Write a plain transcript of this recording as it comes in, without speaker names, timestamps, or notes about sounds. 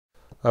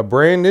A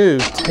brand new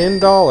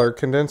 $10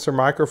 condenser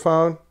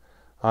microphone.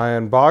 I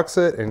unbox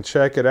it and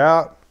check it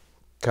out.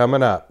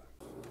 Coming up.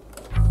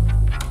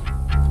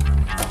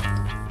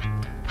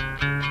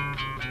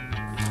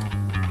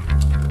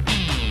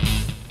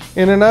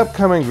 In an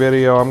upcoming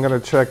video, I'm going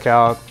to check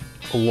out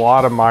a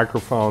lot of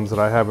microphones that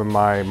I have in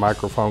my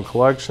microphone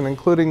collection,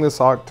 including this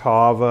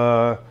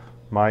Octava,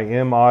 my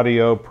M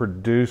Audio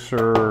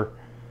Producer,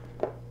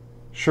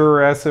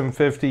 Shure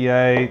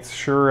SM58s,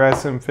 Shure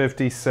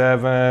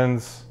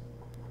SM57s,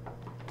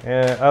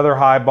 and other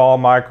highball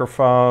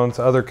microphones,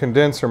 other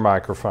condenser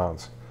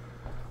microphones.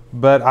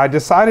 But I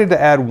decided to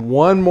add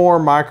one more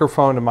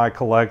microphone to my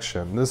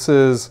collection. This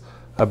is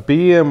a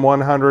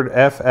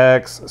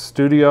BM-100FX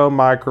studio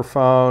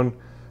microphone. It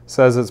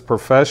says it's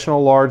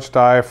professional large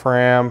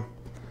diaphragm.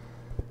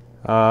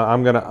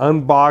 I'm going to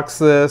unbox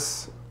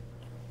this,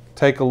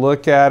 take a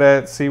look at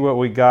it, see what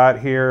we got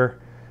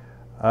here.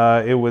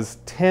 It was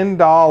 $10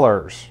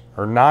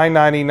 or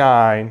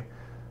 $9.99.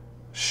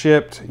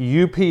 Shipped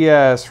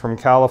UPS from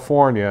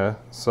California,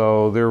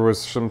 so there was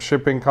some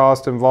shipping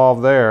cost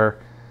involved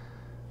there.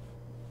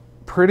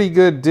 Pretty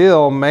good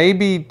deal,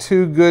 maybe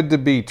too good to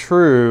be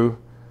true.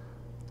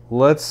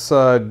 Let's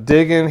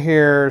dig in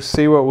here,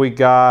 see what we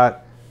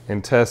got,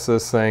 and test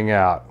this thing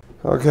out.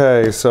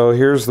 Okay, so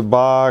here's the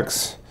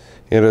box.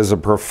 It is a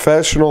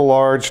professional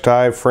large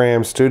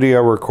diaphragm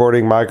studio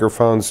recording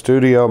microphone,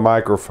 studio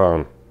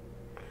microphone.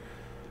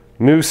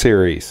 New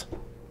series.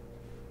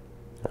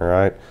 All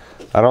right.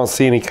 I don't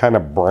see any kind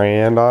of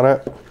brand on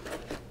it.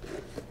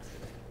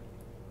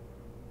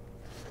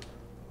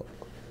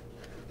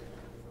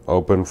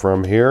 Open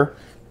from here.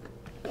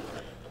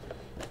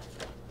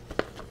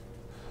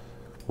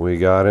 We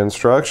got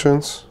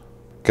instructions.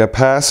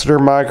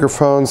 Capacitor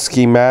microphone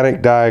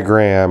schematic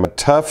diagram. A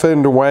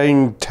toughened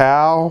Wang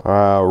towel.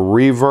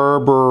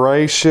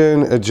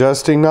 Reverberation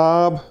adjusting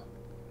knob.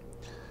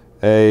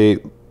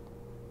 It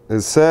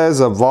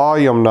says a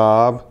volume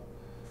knob.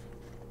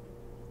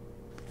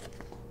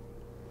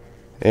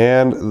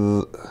 And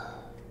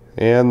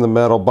the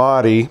metal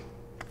body.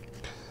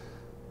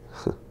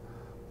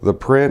 The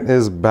print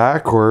is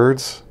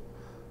backwards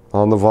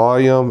on the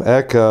volume,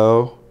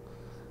 echo,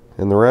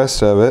 and the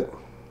rest of it.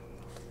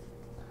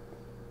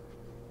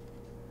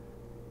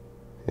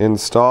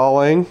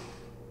 Installing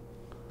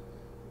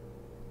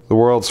the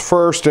world's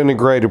first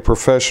integrated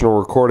professional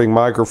recording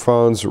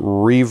microphone's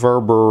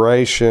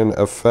reverberation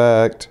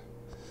effect.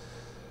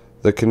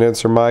 The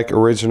condenser mic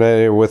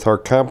originated with our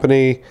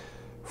company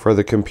for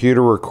the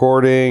computer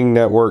recording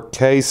network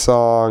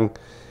K-Song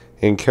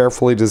and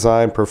carefully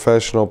designed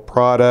professional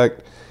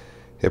product.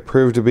 It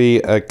proved to be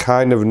a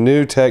kind of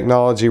new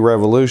technology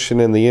revolution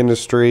in the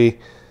industry,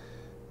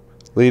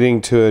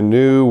 leading to a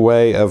new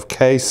way of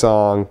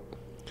K-Song,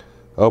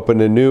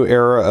 opened a new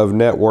era of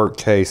network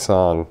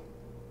K-Song.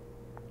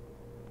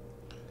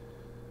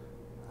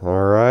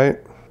 All right,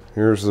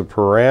 here's the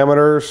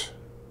parameters.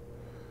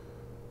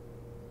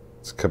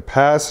 It's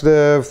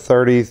capacitive,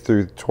 30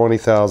 through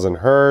 20,000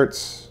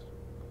 hertz.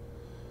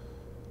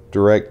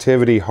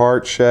 Directivity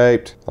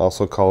heart-shaped,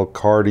 also called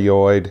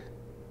cardioid.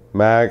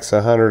 Max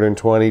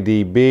 120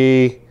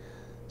 dB.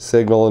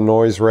 Signal and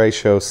noise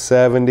ratio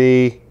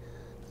 70.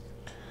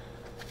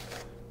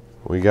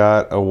 We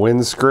got a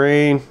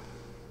windscreen.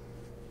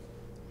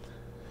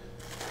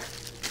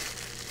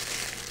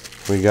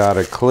 We got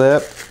a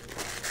clip.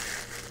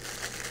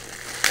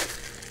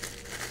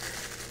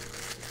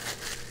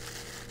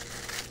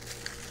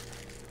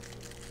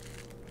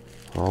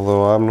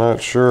 Although I'm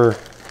not sure.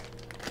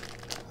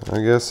 I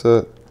guess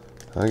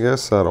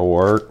that'll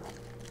work.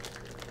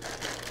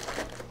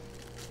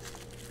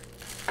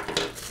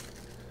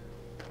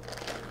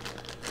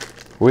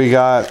 We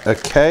got a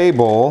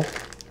cable,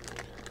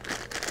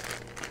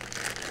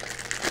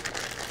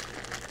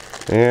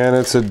 and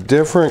it's a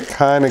different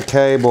kind of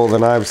cable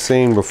than I've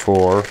seen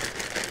before.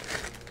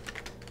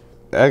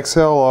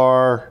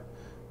 XLR,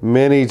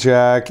 mini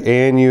jack,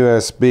 and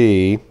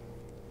USB.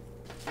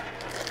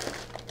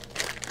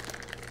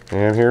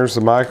 And here's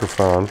the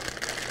microphone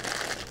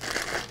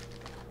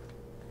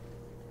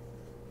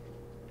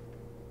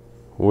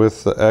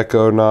with the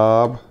echo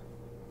knob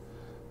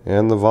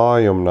and the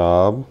volume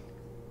knob.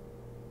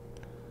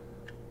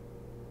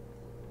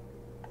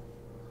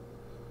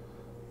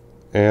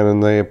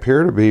 And they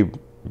appear to be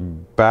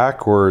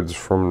backwards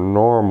from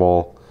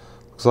normal.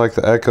 Looks like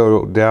the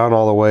echo down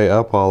all the way,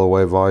 up all the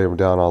way, volume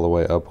down all the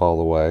way, up all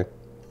the way.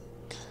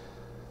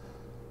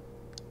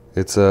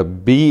 It's a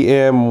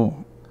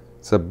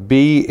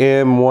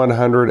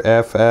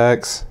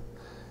BM-100FX,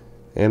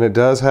 and it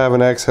does have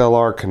an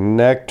XLR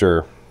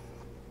connector.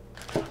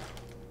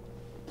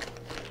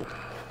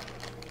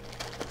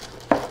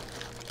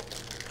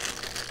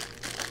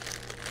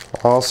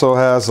 Also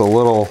has a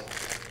little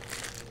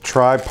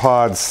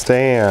tripod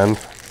stand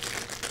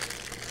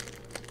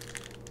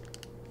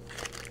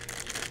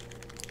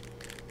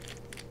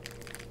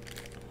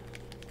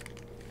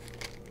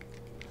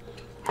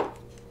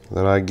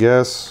that I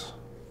guess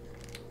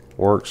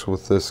works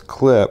with this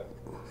clip.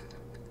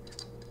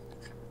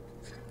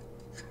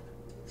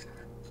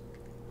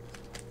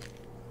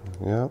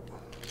 Yep.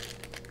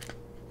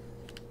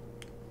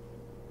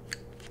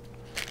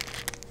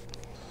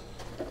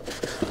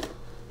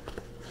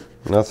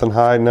 Nothing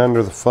hiding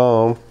under the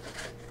foam.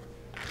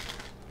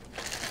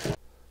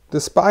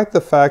 Despite the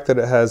fact that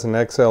it has an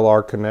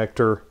XLR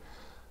connector,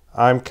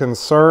 I'm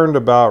concerned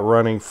about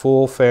running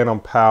full phantom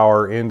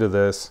power into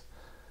this,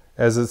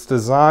 as it's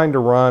designed to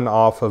run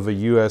off of a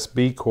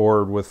USB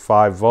cord with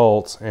 5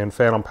 volts and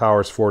phantom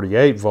power is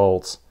 48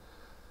 volts.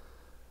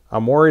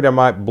 I'm worried I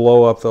might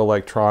blow up the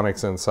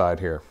electronics inside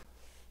here.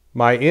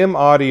 My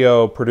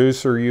M-Audio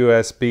producer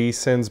USB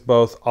sends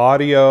both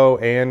audio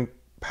and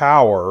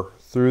power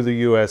through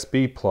the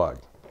USB plug.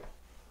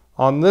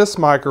 On this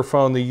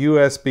microphone, the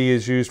USB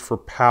is used for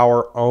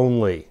power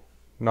only,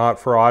 not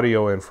for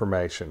audio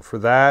information. For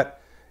that,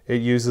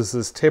 it uses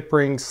this tip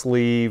ring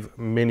sleeve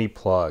mini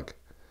plug.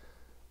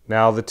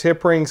 Now, the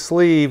tip ring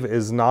sleeve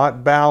is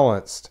not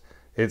balanced.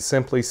 It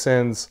simply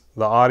sends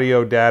the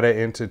audio data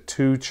into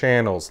 2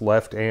 channels,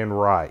 left and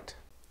right.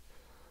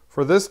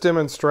 For this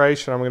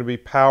demonstration, I'm going to be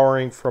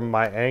powering from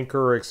my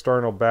Anchor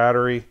external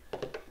battery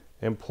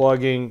and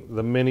plugging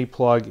the mini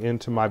plug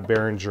into my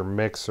Behringer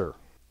mixer.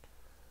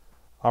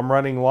 I'm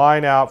running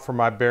line out from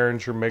my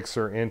Behringer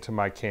mixer into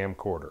my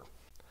camcorder.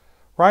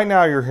 Right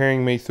now you're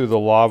hearing me through the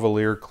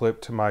lavalier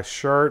clip to my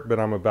shirt, but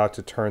I'm about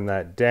to turn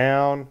that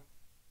down.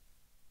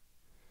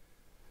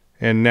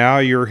 And now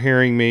you're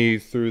hearing me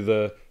through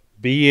the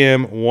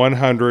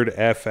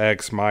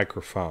BM-100FX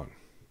microphone.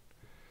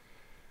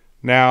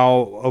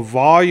 Now, a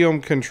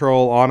volume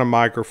control on a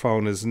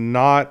microphone is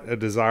not a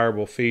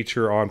desirable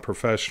feature on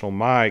professional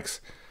mics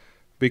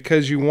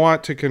because you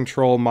want to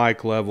control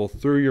mic level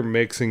through your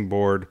mixing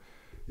board,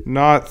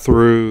 not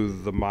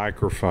through the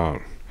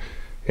microphone.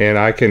 And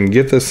I can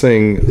get this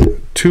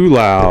thing too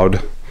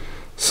loud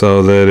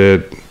so that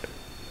it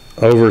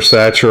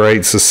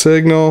oversaturates the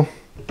signal.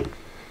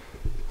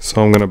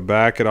 So I'm going to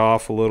back it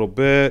off a little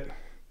bit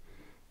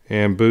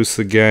and boost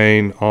the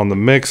gain on the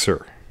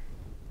mixer.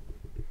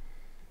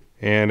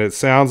 And it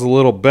sounds a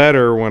little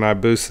better when I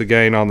boost the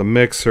gain on the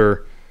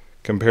mixer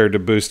compared to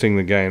boosting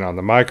the gain on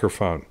the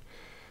microphone.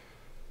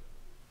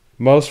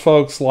 Most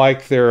folks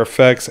like their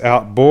effects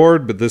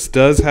outboard, but this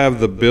does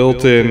have the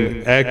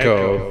built-in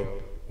echo,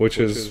 which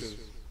is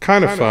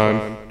kind of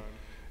fun.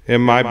 It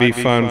might be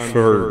fun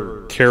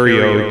for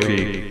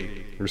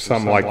karaoke or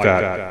something like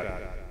that.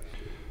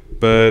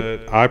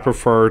 But I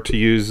prefer to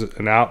use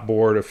an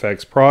outboard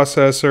effects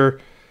processor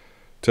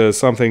to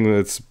something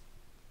that's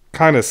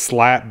kind of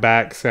slap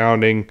back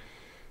sounding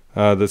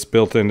that's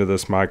built into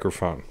this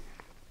microphone.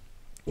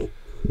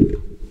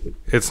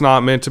 It's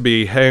not meant to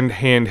be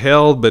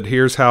handheld, but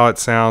here's how it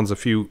sounds a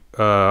few,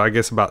 I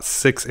guess about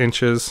 6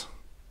 inches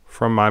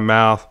from my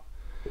mouth.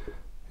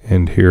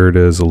 And here it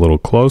is a little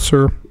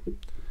closer.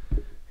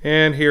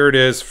 And here it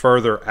is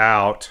further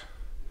out.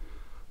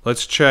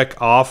 Let's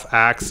check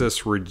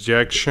off-axis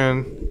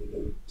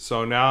rejection.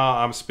 So now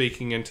I'm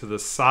speaking into the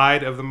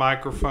side of the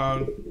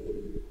microphone.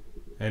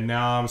 And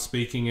now I'm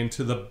speaking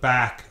into the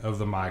back of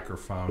the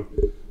microphone.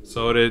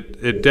 So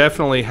it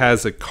definitely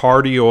has a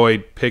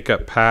cardioid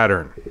pickup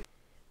pattern.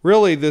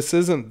 Really, this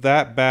isn't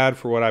that bad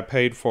for what I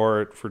paid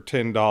for it for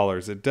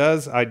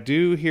 $10. I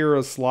do hear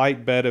a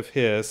slight bed of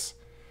hiss,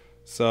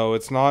 so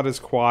it's not as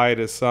quiet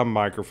as some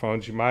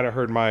microphones. You might have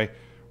heard my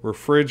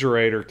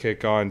refrigerator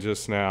kick on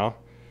just now.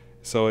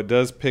 So it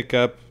does pick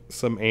up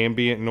some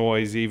ambient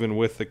noise even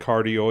with the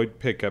cardioid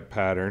pickup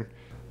pattern.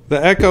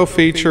 The echo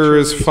feature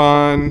is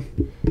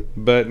fun,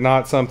 but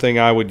not something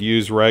I would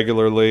use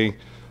regularly.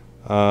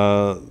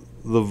 The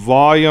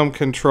volume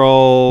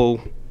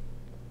control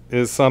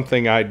is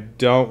something I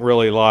don't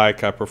really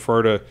like. I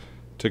prefer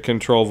to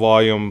control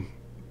volume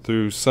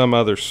through some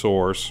other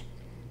source.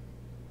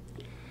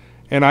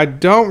 And I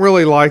don't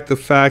really like the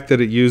fact that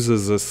it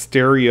uses a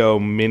stereo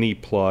mini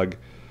plug.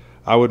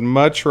 I would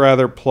much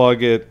rather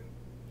plug it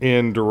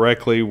in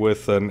directly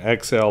with an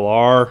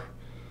XLR.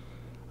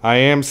 I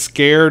am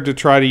scared to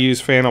try to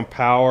use phantom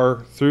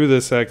power through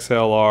this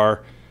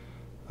XLR.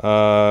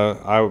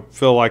 I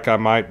feel like I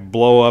might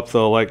blow up the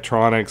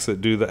electronics that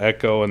do the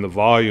echo and the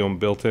volume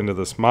built into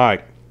this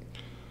mic.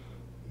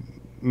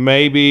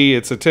 Maybe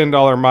it's a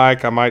 $10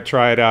 mic. I might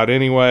try it out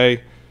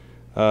anyway.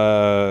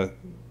 Blow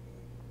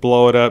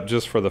it up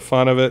just for the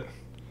fun of it.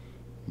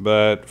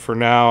 But for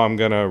now, I'm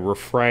going to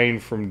refrain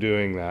from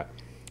doing that.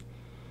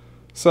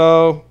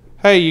 So,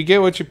 hey, you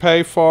get what you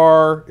pay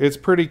for. It's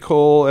pretty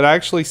cool. It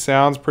actually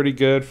sounds pretty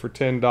good for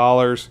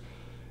 $10.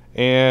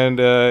 And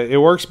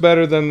it works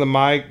better than the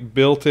mic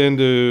built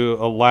into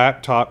a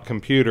laptop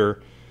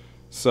computer.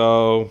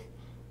 So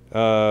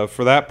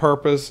for that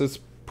purpose, it's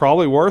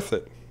probably worth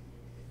it.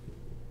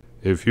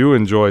 If you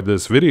enjoyed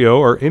this video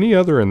or any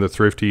other in the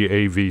Thrifty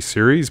AV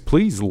series,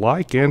 please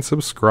like and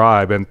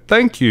subscribe. And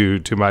thank you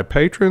to my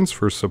patrons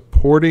for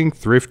supporting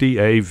Thrifty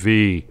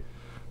AV.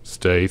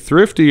 Stay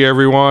thrifty,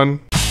 everyone.